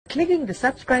clicking the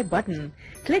subscribe button.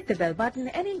 Click the bell button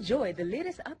and enjoy the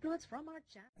latest uploads from our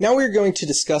channel. Now we're going to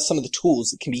discuss some of the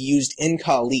tools that can be used in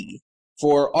Kali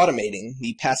for automating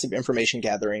the passive information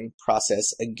gathering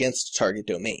process against a target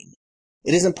domain.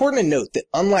 It is important to note that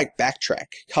unlike Backtrack,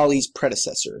 Kali's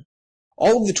predecessor,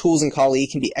 all of the tools in Kali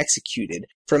can be executed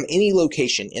from any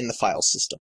location in the file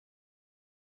system.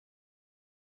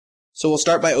 So we'll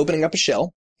start by opening up a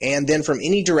shell, and then from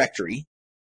any directory,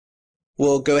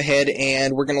 we'll go ahead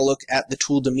and we're going to look at the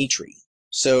tool Dmitry.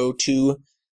 So to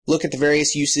look at the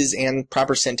various uses and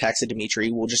proper syntax of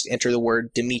Dmitry, we'll just enter the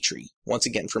word Dmitry, once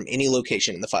again, from any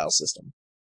location in the file system.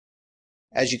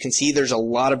 As you can see, there's a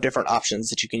lot of different options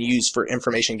that you can use for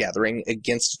information gathering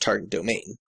against a target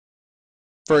domain.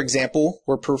 For example,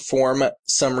 we'll perform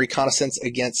some reconnaissance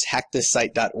against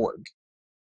hackthisite.org.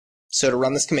 So to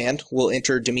run this command, we'll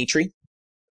enter Dmitry,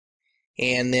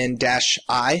 and then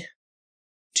 -I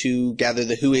to gather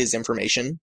the whois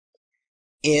information,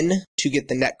 N to get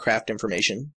the netcraft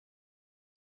information,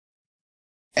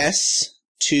 S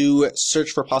to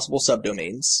search for possible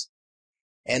subdomains,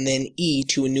 and then E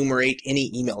to enumerate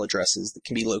any email addresses that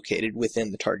can be located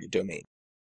within the target domain.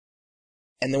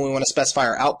 And then we want to specify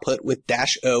our output with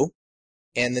 -O,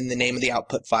 and then the name of the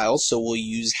output files, so we'll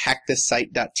use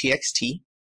hackthisite.txt,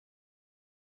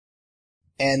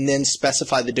 and then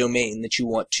specify the domain that you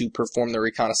want to perform the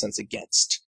reconnaissance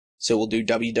against. So we'll do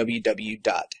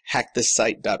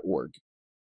www.hackthisite.org.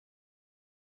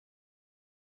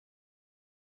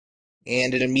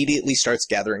 And it immediately starts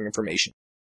gathering information.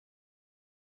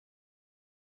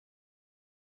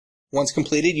 Once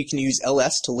completed, you can use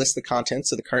ls to list the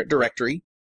contents of the current directory,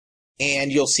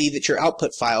 and you'll see that your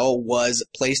output file was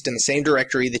placed in the same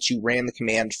directory that you ran the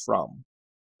command from.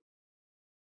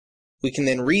 We can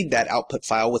then read that output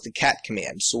file with the cat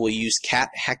command, so we'll use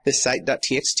cat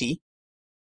hackthisite.txt.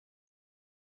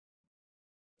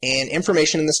 And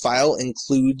information in this file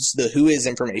includes the whois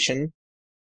information,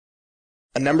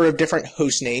 a number of different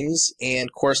host names,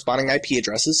 and corresponding IP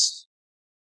addresses.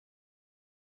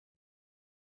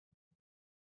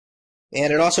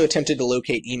 And it also attempted to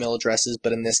locate email addresses,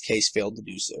 but in this case failed to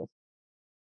do so.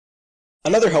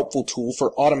 Another helpful tool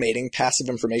for automating passive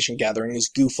information gathering is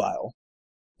Goofile.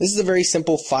 This is a very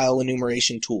simple file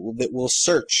enumeration tool that will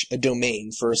search a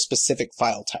domain for a specific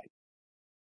file type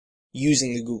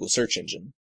using the Google search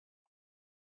engine.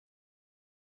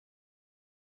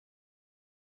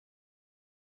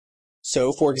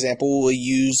 So, for example, we'll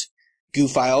use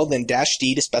Goofile, then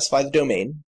 -D to specify the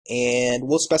domain, and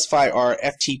we'll specify our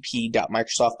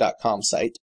ftp.microsoft.com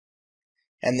site,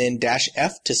 and then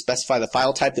 -F to specify the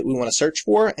file type that we want to search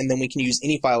for, and then we can use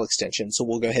any file extension, so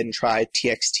we'll go ahead and try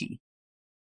txt.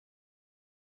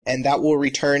 And that will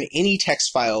return any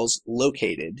text files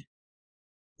located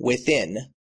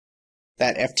within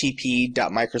that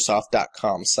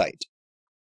ftp.microsoft.com site.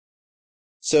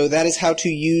 So that is how to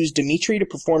use Dmitry to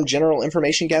perform general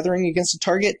information gathering against a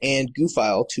target, and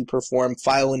Goofile to perform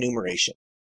file enumeration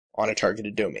on a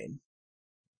targeted domain.